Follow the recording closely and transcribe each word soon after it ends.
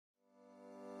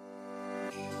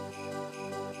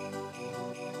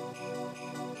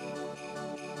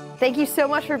Thank you so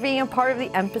much for being a part of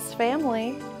the EMPIST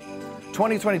family.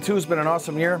 2022 has been an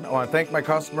awesome year. I want to thank my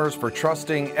customers for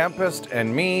trusting EMPIST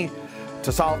and me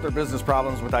to solve their business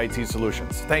problems with IT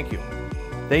solutions. Thank you.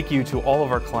 Thank you to all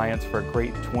of our clients for a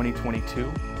great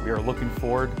 2022. We are looking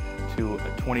forward to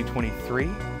 2023,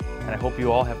 and I hope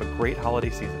you all have a great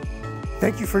holiday season.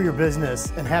 Thank you for your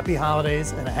business, and happy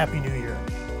holidays and a happy new year.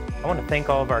 I want to thank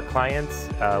all of our clients.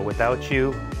 Without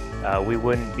you, we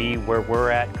wouldn't be where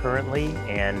we're at currently,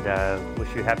 and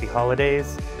wish you happy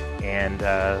holidays, and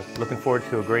looking forward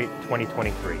to a great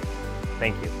 2023.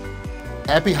 Thank you.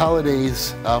 Happy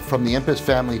holidays from the EMPIST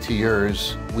family to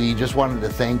yours. We just wanted to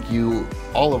thank you,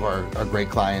 all of our great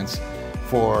clients,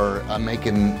 for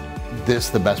making this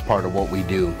the best part of what we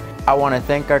do. I want to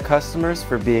thank our customers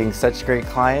for being such great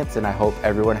clients, and I hope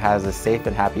everyone has a safe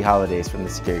and happy holidays from the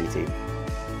security team.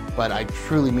 But I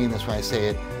truly mean this when I say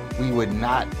it, we would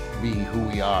not be who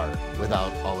we are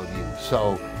without all of you.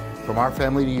 So from our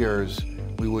family to yours,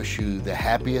 we wish you the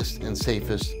happiest and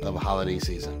safest of a holiday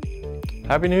season.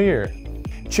 Happy New Year.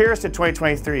 Cheers to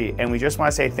 2023, and we just want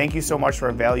to say thank you so much to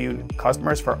our valued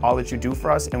customers for all that you do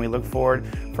for us, and we look forward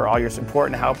for all your support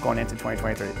and help going into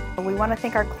 2023. We want to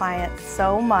thank our clients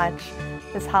so much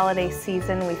this holiday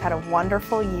season. We've had a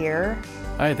wonderful year.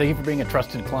 Hi, thank you for being a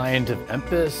trusted client of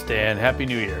EMPIST, and Happy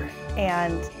New Year.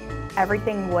 And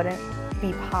everything wouldn't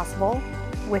be possible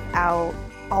without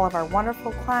all of our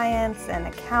wonderful clients and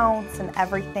accounts and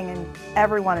everything and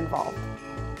everyone involved.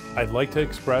 I'd like to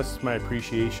express my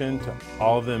appreciation to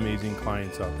all of the amazing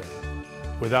clients out there.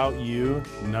 Without you,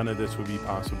 none of this would be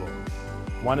possible.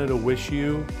 Wanted to wish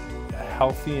you a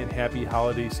healthy and happy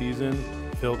holiday season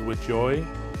filled with joy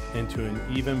into an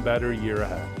even better year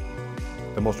ahead.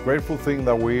 The most grateful thing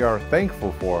that we are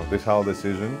thankful for this holiday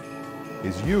season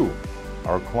is you,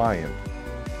 our client.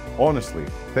 Honestly,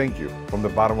 thank you from the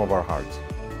bottom of our hearts.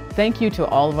 Thank you to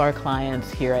all of our clients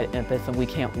here at EMPIST, and we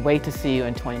can't wait to see you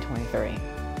in 2023.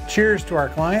 Cheers to our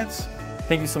clients.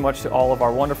 Thank you so much to all of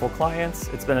our wonderful clients.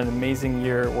 It's been an amazing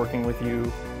year working with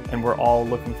you, and we're all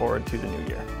looking forward to the new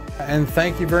year. And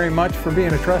thank you very much for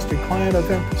being a trusted client of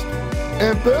EMPIST.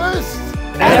 EMPIST!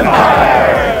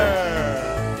 Empire!